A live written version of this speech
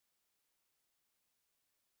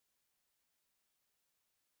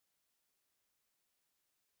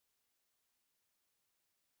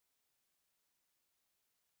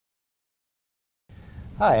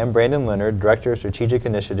Hi, I'm Brandon Leonard, Director of Strategic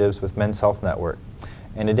Initiatives with Men's Health Network.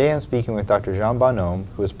 And today I'm speaking with Dr. Jean Bonhomme,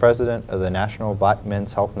 who is President of the National Black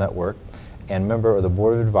Men's Health Network and member of the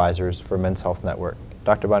Board of Advisors for Men's Health Network.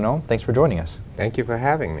 Dr. Bonhomme, thanks for joining us. Thank you for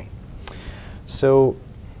having me. So,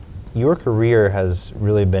 your career has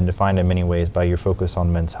really been defined in many ways by your focus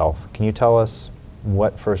on men's health. Can you tell us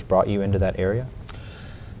what first brought you into that area?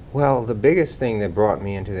 Well, the biggest thing that brought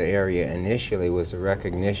me into the area initially was the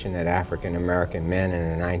recognition that African American men in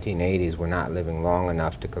the 1980s were not living long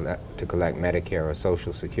enough to collect Medicare or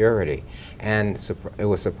Social Security. And it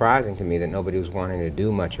was surprising to me that nobody was wanting to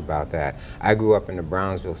do much about that. I grew up in the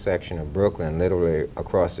Brownsville section of Brooklyn, literally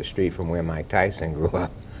across the street from where Mike Tyson grew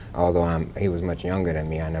up. Although he was much younger than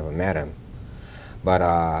me, I never met him.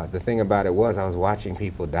 But the thing about it was I was watching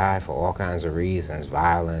people die for all kinds of reasons,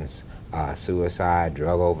 violence, suicide,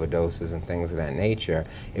 drug overdoses, and things of that nature.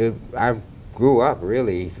 I grew up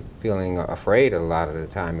really feeling afraid a lot of the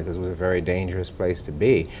time because it was a very dangerous place to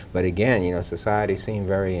be. But again, you know, society seemed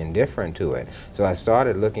very indifferent to it. So I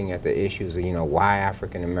started looking at the issues of, you know, why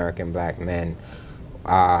African American black men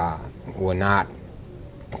were not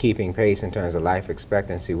keeping pace in terms of life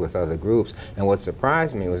expectancy with other groups. And what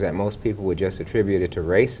surprised me was that most people would just attribute it to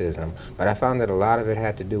racism, but I found that a lot of it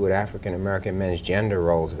had to do with African American men's gender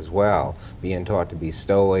roles as well, being taught to be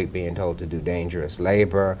stoic, being told to do dangerous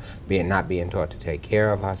labor, not being taught to take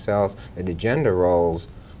care of ourselves. That the gender roles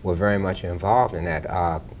were very much involved in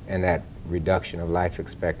that reduction of life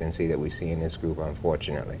expectancy that we see in this group,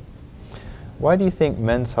 unfortunately. Why do you think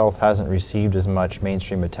men's health hasn't received as much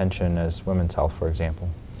mainstream attention as women's health, for example?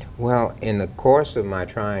 Well, in the course of my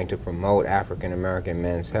trying to promote African American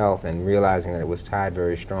men's health and realizing that it was tied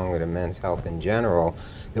very strongly to men's health in general,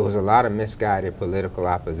 there was a lot of misguided political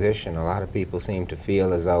opposition. A lot of people seemed to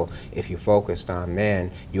feel as though if you focused on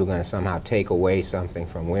men, you were going to somehow take away something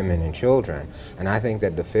from women and children. And I think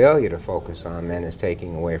that the failure to focus on men is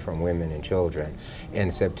taking away from women and children.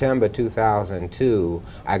 In September 2002,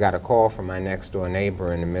 I got a call from my next door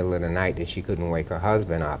neighbor in the middle of the night that she couldn't wake her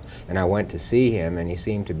husband up. And I went to see him, and he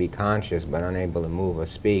seemed to be conscious but unable to move or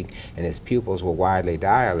speak, and his pupils were widely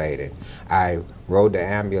dilated. I rode the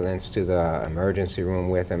ambulance to the emergency room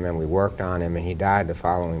with him, and we worked on him, and he died the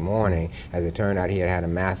following morning. As it turned out, he had had a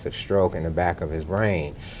massive stroke in the back of his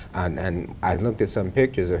brain. And I looked at some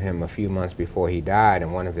pictures of him a few months before he died,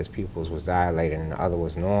 and one of his pupils was dilated and the other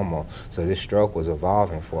was normal. So this stroke was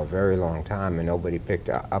evolving for a very long time, and nobody picked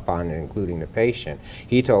up on it, including the patient.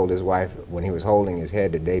 He told his wife when he was holding his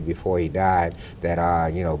head the day before he died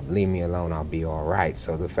that, you know, leave me alone, I'll be all right.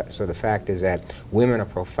 So the fact is that women are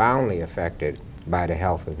profoundly affected by the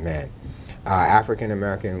health of men. African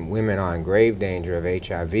American women are in grave danger of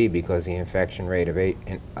HIV because the infection rate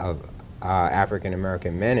of African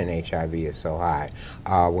American men in HIV is so high.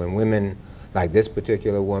 When women, like this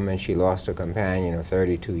particular woman, she lost her companion of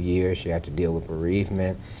 32 years. She had to deal with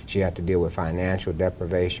bereavement. She had to deal with financial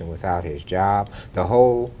deprivation without his job. The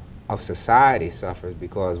whole of society suffers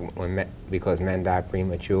because men die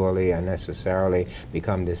prematurely, unnecessarily,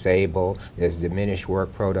 become disabled. There's diminished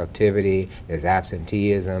work productivity. There's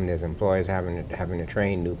absenteeism. There's employers having to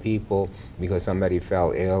train new people because somebody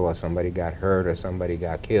fell ill or somebody got hurt or somebody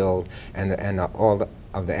got killed, and all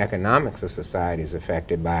of the economics of society is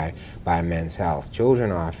affected by men's health.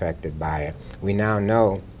 Children are affected by it. We now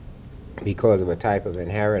know, because of a type of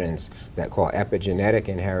inheritance that called epigenetic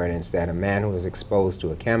inheritance, that a man who is exposed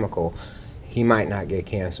to a chemical, he might not get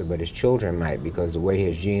cancer, but his children might, because the way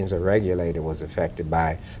his genes are regulated was affected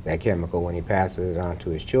by that chemical when he passes it on to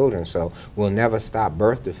his children. So we'll never stop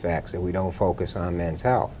birth defects if we don't focus on men's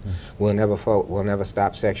health. We'll never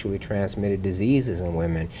stop sexually transmitted diseases in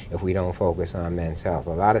women if we don't focus on men's health. A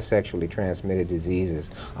lot of sexually transmitted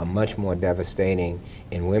diseases are much more devastating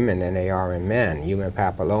in women than they are in men. Human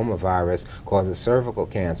papillomavirus causes cervical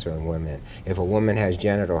cancer in women. If a woman has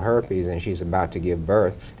genital herpes and she's about to give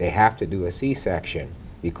birth, they have to do a C-section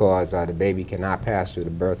because the baby cannot pass through the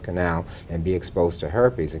birth canal and be exposed to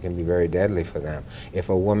herpes. It can be very deadly for them. If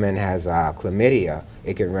a woman has chlamydia,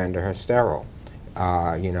 it can render her sterile.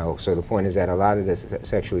 You know, so the point is that a lot of the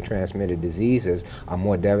sexually transmitted diseases are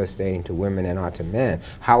more devastating to women than are to men.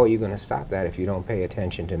 How are you going to stop that if you don't pay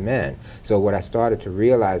attention to men? So what I started to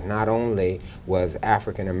realize not only was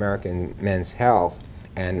African American men's health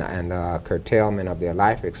and curtailment of their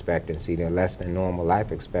life expectancy, their less than normal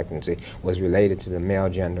life expectancy, was related to the male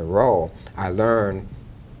gender role. I learned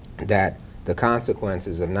that the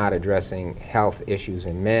consequences of not addressing health issues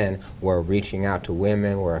in men were reaching out to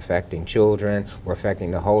women, were affecting children, were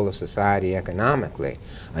affecting the whole of society economically.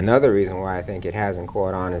 Another reason why I think it hasn't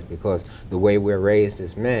caught on is because the way we're raised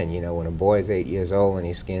as men. You know, when a boy's 8 years old and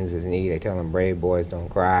he skins his knee, they tell him brave boys don't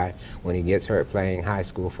cry. When he gets hurt playing high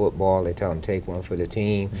school football, they tell him take one for the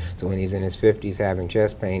team. So when he's in his 50s having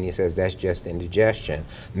chest pain, he says that's just indigestion.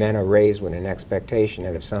 Men are raised with an expectation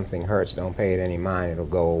that if something hurts, don't pay it any mind, it'll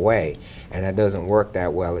go away. And that doesn't work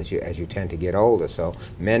that well as you tend to get older. So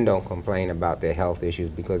men don't complain about their health issues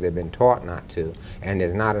because they've been taught not to. And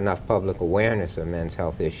there's not enough public awareness of men's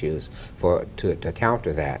health issues to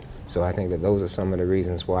counter that. So I think that those are some of the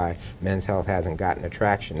reasons why men's health hasn't gotten the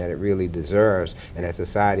traction that it really deserves, and that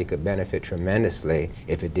society could benefit tremendously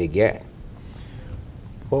if it did get.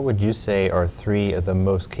 What would you say are 3 of the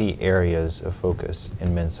most key areas of focus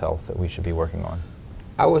in men's health that we should be working on?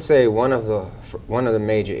 I would say one of the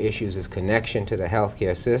major issues is connection to the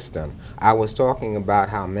healthcare system. I was talking about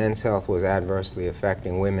how men's health was adversely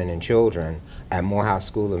affecting women and children at Morehouse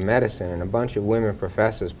School of Medicine, and a bunch of women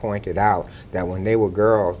professors pointed out that when they were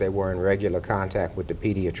girls, they were in regular contact with the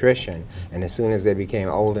pediatrician, and as soon as they became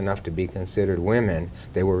old enough to be considered women,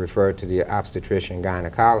 they were referred to the obstetrician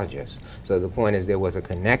gynecologist. So the point is there was a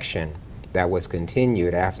connection that was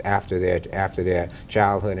continued after their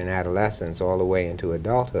childhood and adolescence all the way into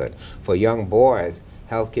adulthood. For young boys,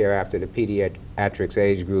 healthcare after the pediatrics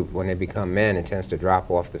age group, when they become men, it tends to drop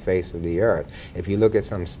off the face of the earth. If you look at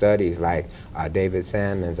some studies like David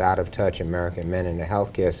Sandman's Out of Touch American Men in the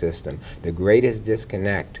Healthcare System, the greatest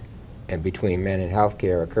disconnect between men and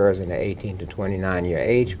healthcare occurs in the 18 to 29 year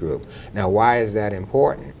age group. Now, why is that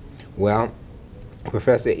important? Well,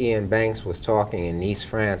 Professor Ian Banks was talking in Nice,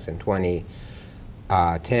 France in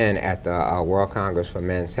 2010 at the World Congress for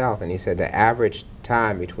Men's Health, and he said the average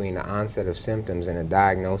time between the onset of symptoms and a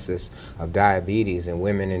diagnosis of diabetes in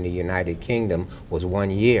women in the United Kingdom was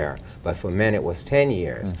 1 year, but for men it was 10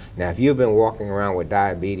 years. Now, if you've been walking around with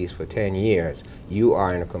diabetes for 10 years, you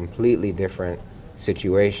are in a completely different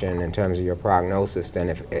situation in terms of your prognosis than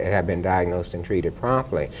if it had been diagnosed and treated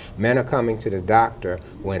promptly. Men are coming to the doctor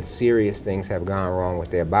when serious things have gone wrong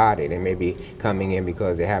with their body. They may be coming in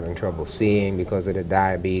because they're having trouble seeing because of the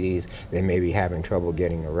diabetes. They may be having trouble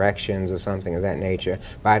getting erections or something of that nature.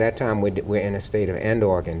 By that time, we're in a state of end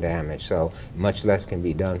organ damage, so much less can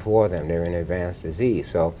be done for them. They're in advanced disease.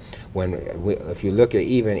 So if you look at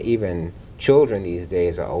even children these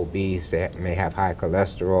days are obese. They may have high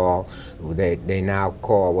cholesterol. They now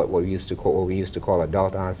call what we used to call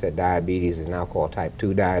adult onset diabetes is now called type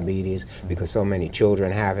 2 diabetes because so many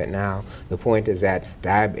children have it now. The point is that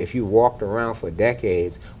if you walked around for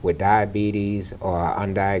decades with diabetes or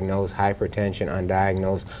undiagnosed hypertension,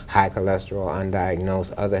 undiagnosed high cholesterol,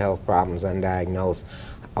 undiagnosed other health problems, undiagnosed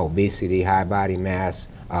obesity, high body mass,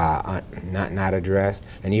 not addressed,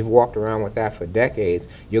 and you've walked around with that for decades,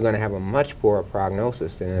 you're going to have a much poorer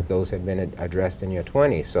prognosis than if those had been addressed in your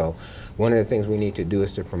 20s. So one of the things we need to do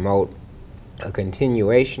is to promote a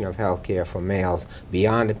continuation of health care for males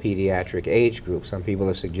beyond the pediatric age group. Some people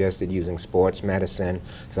have suggested using sports medicine.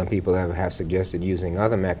 Some people have suggested using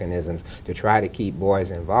other mechanisms to try to keep boys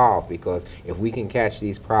involved, because if we can catch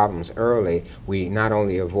these problems early, we not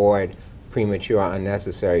only avoid premature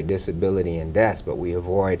unnecessary disability and deaths, but we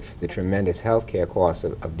avoid the tremendous health care costs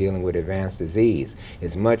of dealing with advanced disease.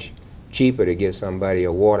 It's much cheaper to give somebody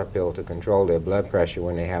a water pill to control their blood pressure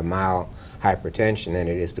when they have mild hypertension than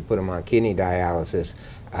it is to put them on kidney dialysis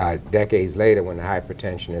decades later when the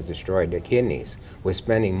hypertension has destroyed their kidneys. We're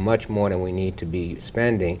spending much more than we need to be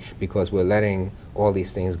spending because we're letting all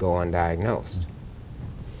these things go undiagnosed.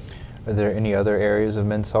 Are there any other areas of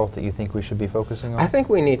men's health that you think we should be focusing on? I think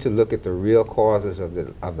we need to look at the real causes of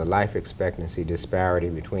the life expectancy disparity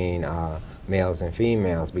between males and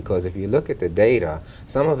females, because if you look at the data,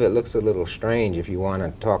 some of it looks a little strange if you want to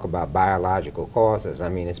talk about biological causes. I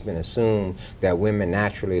mean, it's been assumed that women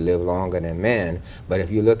naturally live longer than men, but if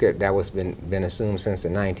you look at that, what's been assumed since the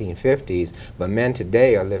 1950s, but men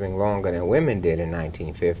today are living longer than women did in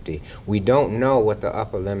 1950. We don't know what the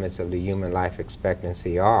upper limits of the human life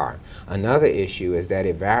expectancy are. Another issue is that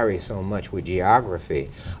it varies so much with geography.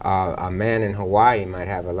 A man in Hawaii might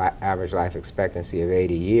have an average life expectancy of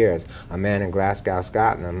 80 years. A man in Glasgow,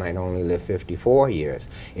 Scotland might only live 54 years.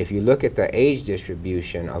 If you look at the age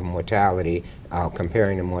distribution of mortality,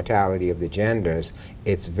 comparing the mortality of the genders,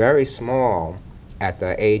 it's very small at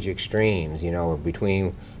the age extremes, you know,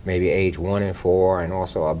 between maybe age 1 and 4 and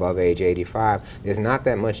also above age 85, there's not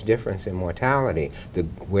that much difference in mortality.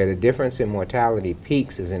 Where the difference in mortality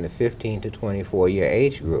peaks is in the 15 to 24 year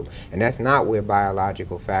age group, and that's not where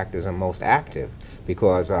biological factors are most active,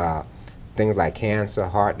 because things like cancer,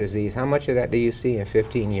 heart disease. How much of that do you see in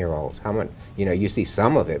 15-year-olds? How much, you know, you see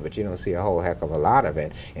some of it, but you don't see a whole heck of a lot of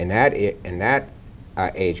it. And that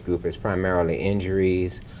age group is primarily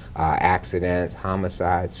injuries, accidents,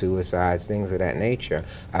 homicides, suicides, things of that nature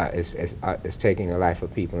is taking the life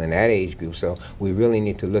of people in that age group. So we really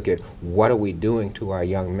need to look at what are we doing to our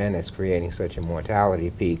young men that's creating such a mortality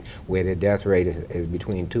peak where the death rate is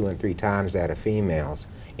between 2 and 3 times that of females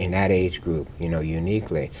in that age group, you know,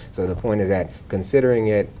 uniquely. So the point is that considering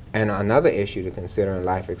it, and another issue to consider in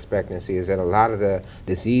life expectancy is that a lot of the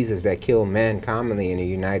diseases that kill men commonly in the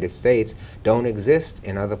United States don't exist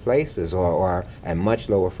in other places or at much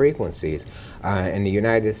lower frequencies. In the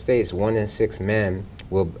United States, 1 in 6 men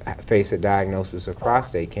will face a diagnosis of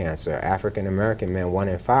prostate cancer. African American men, 1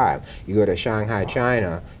 in 5. You go to Shanghai,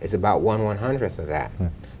 China, it's about 1/100th of that.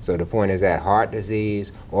 So the point is that heart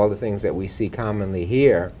disease, all the things that we see commonly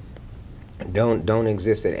here, don't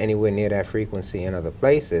exist at anywhere near that frequency in other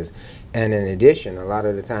places. And in addition, a lot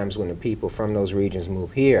of the times when the people from those regions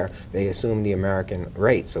move here, they assume the American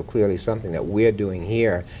rate. So clearly something that we're doing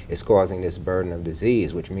here is causing this burden of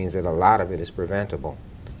disease, which means that a lot of it is preventable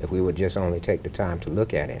if we would just only take the time to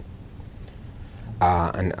look at it.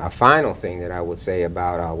 And a final thing that I would say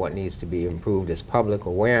about what needs to be improved is public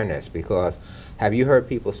awareness, because have you heard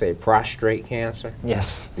people say prostate cancer?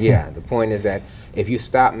 Yes. Yeah, the point is that if you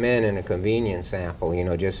stop men in a convenience sample, you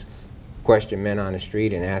know, just question men on the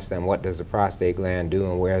street and ask them what does the prostate gland do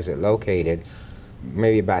and where is it located,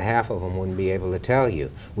 maybe about half of them wouldn't be able to tell you.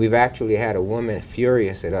 We've actually had a woman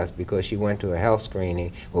furious at us because she went to a health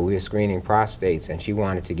screening where we were screening prostates and she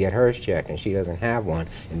wanted to get hers checked and she doesn't have one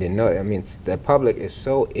and didn't know it. I mean, the public is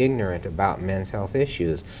so ignorant about men's health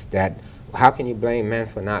issues that how can you blame men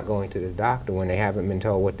for not going to the doctor when they haven't been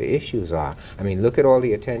told what the issues are? I mean, look at all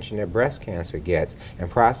the attention that breast cancer gets, and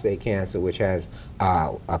prostate cancer, which has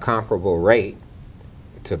a comparable rate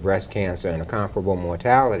to breast cancer and a comparable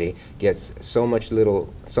mortality, gets so much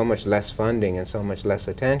less funding and so much less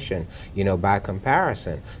attention, you know, by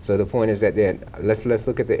comparison. So the point is that let's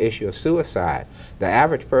look at the issue of suicide. The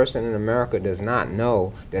average person in America does not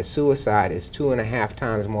know that suicide is 2.5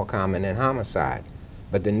 times more common than homicide,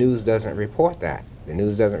 but the news doesn't report that. The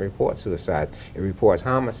news doesn't report suicides. It reports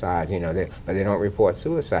homicides, you know, but they don't report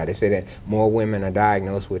suicide. They say that more women are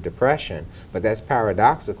diagnosed with depression, but that's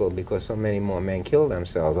paradoxical because so many more men kill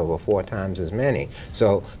themselves, over 4 times as many.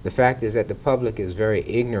 So the fact is that the public is very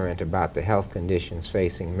ignorant about the health conditions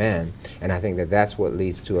facing men, and I think that that's what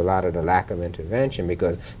leads to a lot of the lack of intervention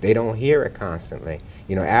because they don't hear it constantly.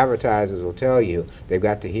 You know, advertisers will tell you they've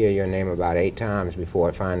got to hear your name about 8 times before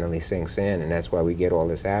it finally sinks in, and that's why we get all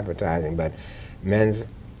this advertising. But men's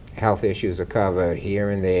health issues are covered here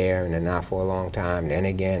and there, and they're not for a long time, then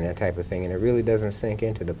again, that type of thing, and it really doesn't sink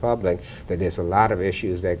into the public that there's a lot of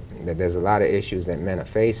issues that men are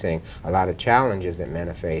facing, a lot of challenges that men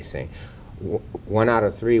are facing. 1 out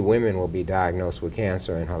of 3 women will be diagnosed with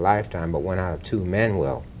cancer in her lifetime, but 1 out of 2 men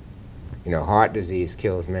will. You know, heart disease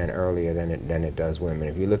kills men earlier than it does women.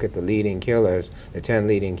 If you look at the leading killers, the 10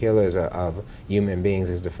 leading killers of human beings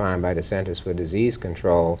as defined by the Centers for Disease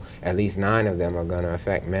Control, at least 9 of them are going to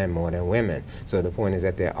affect men more than women. So the point is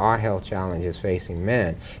that there are health challenges facing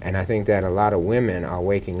men, and I think that a lot of women are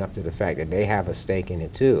waking up to the fact that they have a stake in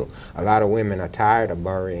it too. A lot of women are tired of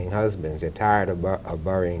burying husbands. They're tired of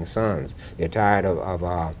burying sons. They're tired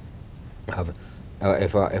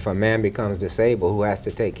if a man becomes disabled, who has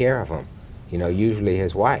to take care of him? You know, usually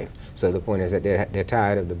his wife. So the point is that they're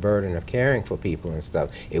tired of the burden of caring for people and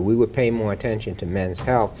stuff. If we would pay more attention to men's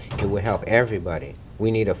health, it would help everybody.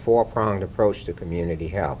 We need a 4-pronged approach to community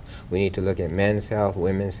health. We need to look at men's health,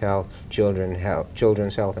 women's health, children's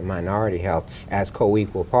health, and minority health as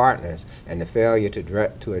co-equal partners. And the failure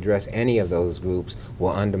to address any of those groups will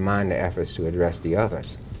undermine the efforts to address the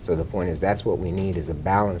others. So the point is that's what we need is a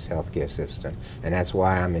balanced healthcare system, and that's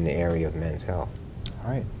why I'm in the area of men's health. All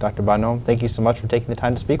right, Dr. Bonhomme, thank you so much for taking the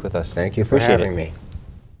time to speak with us. Thank you for having me.